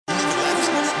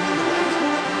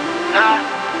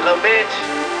bitch.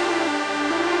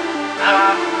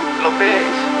 Ha, little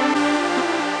bitch.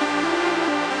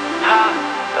 Ha,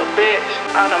 little bitch.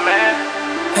 I'm the man.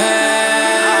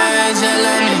 Hey, just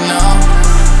let me know.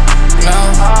 No.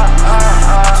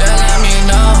 Just let me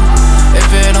know.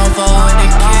 If it don't fall with the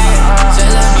kid,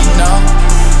 just let me know.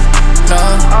 No.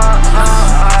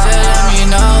 Just let me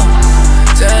know.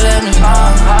 Just let me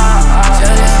know.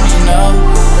 Just let me know.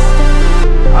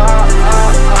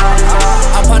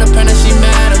 I put a pen and she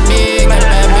mad at me. Got a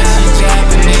bad bitch, she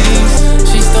Japanese.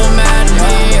 She still mad at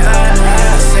me. I don't know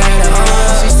how to say that.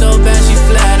 She so bad, she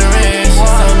flattering. She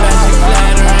so bad, she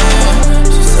flattering.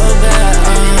 She so bad,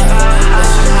 but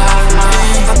she not for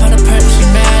me. I put a pen, she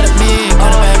mad at me.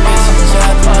 Got a bad bitch, she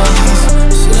Japanese.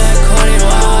 She like Cody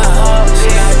Wild. She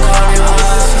like Cody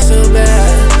Wild. She so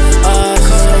bad,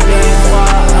 she so bad.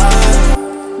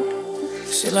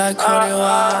 She like Cody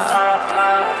Wild.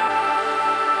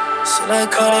 She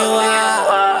like Cody Wild.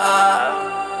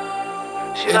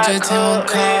 It just took a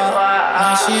call.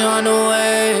 Now she on the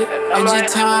way. It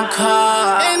just took a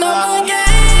call. Ain't no